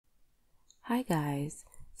Hi guys,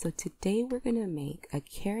 so today we're gonna make a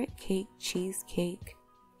carrot cake cheesecake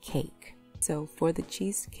cake. So for the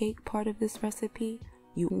cheesecake part of this recipe,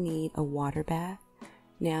 you need a water bath.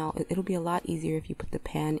 Now it'll be a lot easier if you put the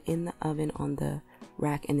pan in the oven on the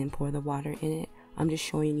rack and then pour the water in it. I'm just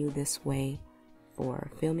showing you this way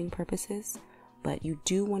for filming purposes, but you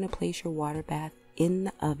do want to place your water bath in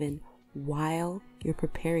the oven while you're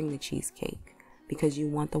preparing the cheesecake, because you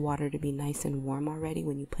want the water to be nice and warm already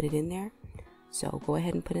when you put it in there. So go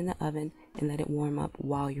ahead and put it in the oven and let it warm up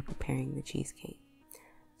while you're preparing the cheesecake.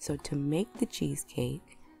 So to make the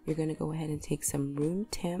cheesecake, you're going to go ahead and take some room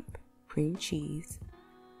temp cream cheese.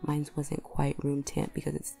 Mine wasn't quite room temp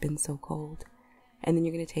because it's been so cold. And then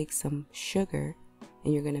you're going to take some sugar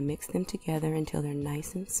and you're going to mix them together until they're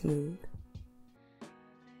nice and smooth.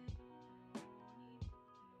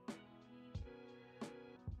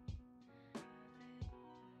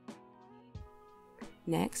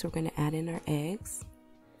 Next, we're going to add in our eggs.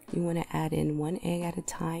 You want to add in 1 egg at a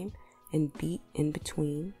time and beat in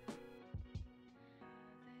between.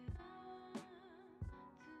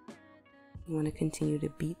 You want to continue to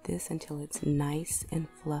beat this until it's nice and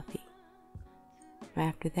fluffy.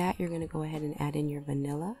 After that, you're going to go ahead and add in your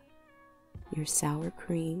vanilla, your sour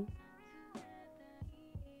cream,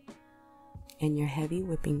 and your heavy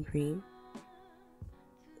whipping cream.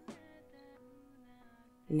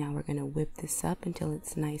 Now we're going to whip this up until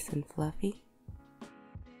it's nice and fluffy.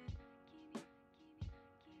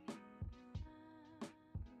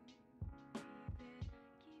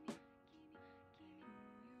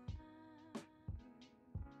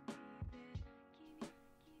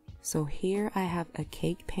 So here I have a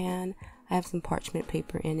cake pan. I have some parchment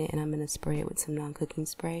paper in it and I'm going to spray it with some non-cooking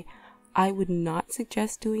spray. I would not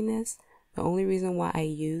suggest doing this. The only reason why I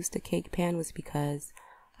used a cake pan was because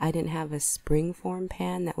I didn't have a springform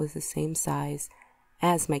pan that was the same size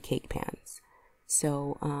as my cake pans.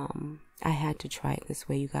 So I had to try it this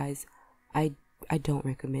way, you guys. I don't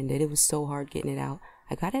recommend it. It was so hard getting it out.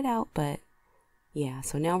 I got it out, but yeah.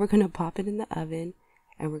 So now we're going to pop it in the oven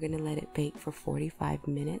and we're going to let it bake for 45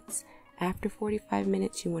 minutes. After 45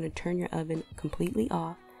 minutes, you want to turn your oven completely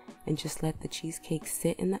off and just let the cheesecake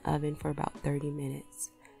sit in the oven for about 30 minutes.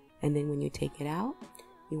 And then when you take it out,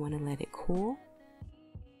 you want to let it cool.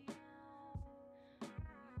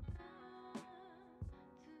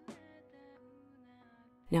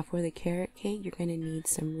 Now for the carrot cake, you're going to need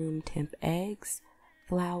some room temp eggs,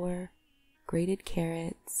 flour, grated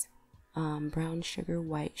carrots, brown sugar,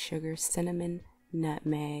 white sugar, cinnamon,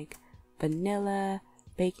 nutmeg, vanilla,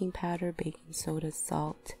 baking powder, baking soda,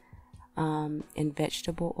 salt, and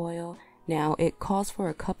vegetable oil. Now it calls for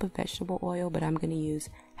a cup of vegetable oil, but I'm going to use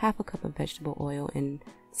half a cup of vegetable oil and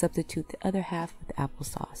substitute the other half with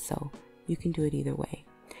applesauce. So you can do it either way.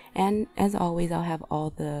 And as always, I'll have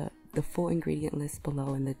all the full ingredient list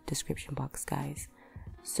below in the description box, guys.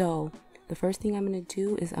 So the first thing I'm going to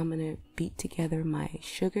do is I'm going to beat together my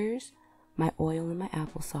sugars, my oil, and my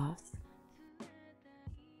applesauce.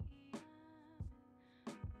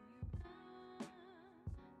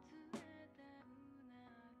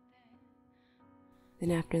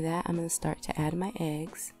 Then after that, I'm going to start to add my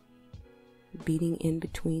eggs, beating in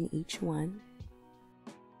between each one.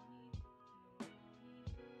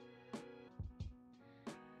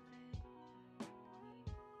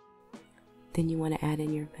 Then you want to add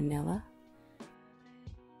in your vanilla.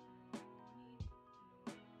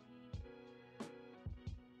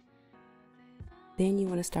 Then you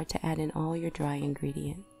want to start to add in all your dry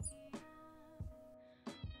ingredients.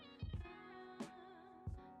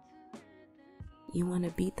 You want to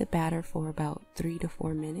beat the batter for about 3 to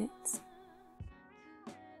 4 minutes.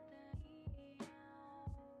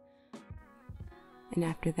 And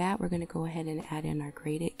after that, we're going to go ahead and add in our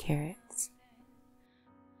grated carrots.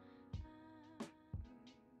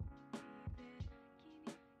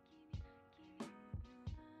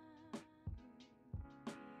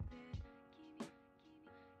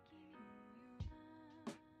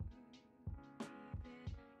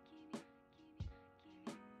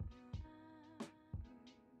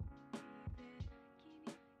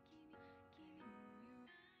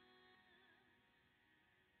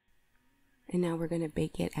 And now we're going to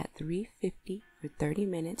bake it at 350 for 30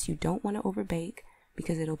 minutes. You don't want to overbake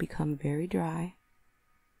because it'll become very dry.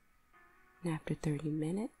 And after 30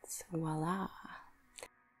 minutes, voila.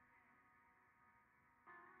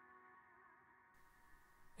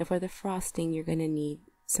 Now for the frosting, you're going to need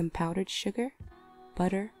some powdered sugar,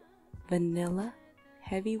 butter, vanilla,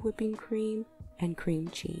 heavy whipping cream, and cream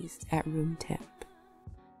cheese at room temp.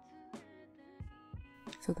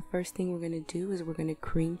 So the first thing we're going to do is we're going to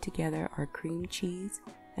cream together our cream cheese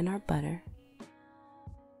and our butter.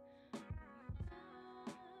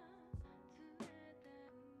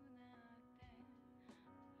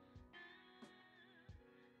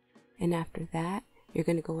 And after that, you're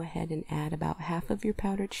going to go ahead and add about half of your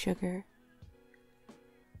powdered sugar,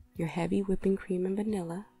 your heavy whipping cream and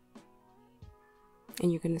vanilla,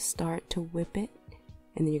 and you're going to start to whip it,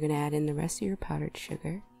 and then you're going to add in the rest of your powdered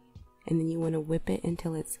sugar, and then you want to whip it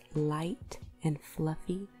until it's light and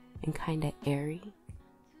fluffy and kind of airy.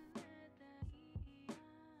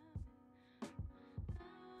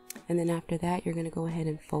 And then after that, you're going to go ahead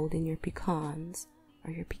and fold in your pecans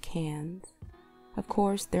or your pecans. Of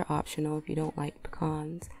course, they're optional. If you don't like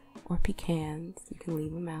pecans or pecans, you can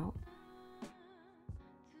leave them out.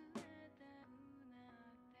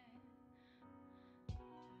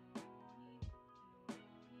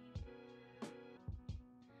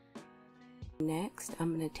 Next,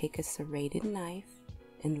 I'm going to take a serrated knife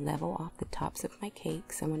and level off the tops of my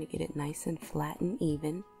cakes. I want to get it nice and flat and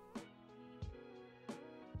even.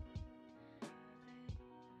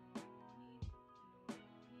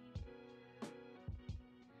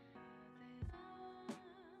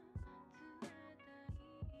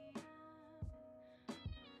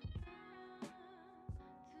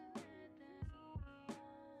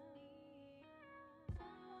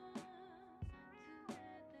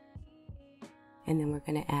 And then we're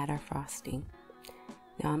going to add our frosting.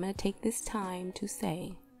 Now I'm going to take this time to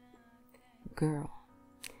say, girl,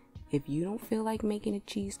 if you don't feel like making a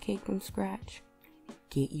cheesecake from scratch,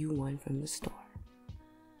 get you one from the store.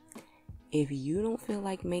 If you don't feel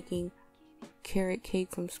like making carrot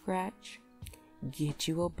cake from scratch, get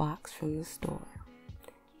you a box from the store.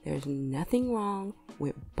 There's nothing wrong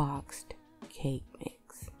with boxed cake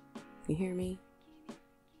mix. You hear me?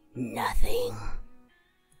 Nothing.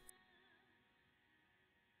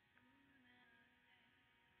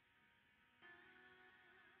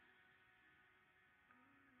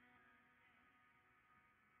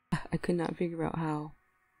 I could not figure out how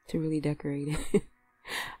to really decorate it.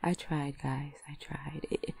 I tried, guys. I tried.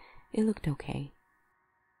 It looked okay.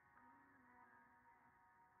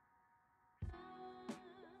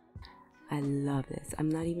 I love this. I'm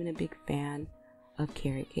not even a big fan of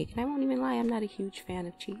carrot cake. And I won't even lie, I'm not a huge fan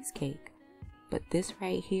of cheesecake. But this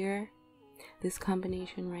right here, this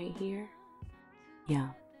combination right here,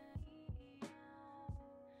 yeah.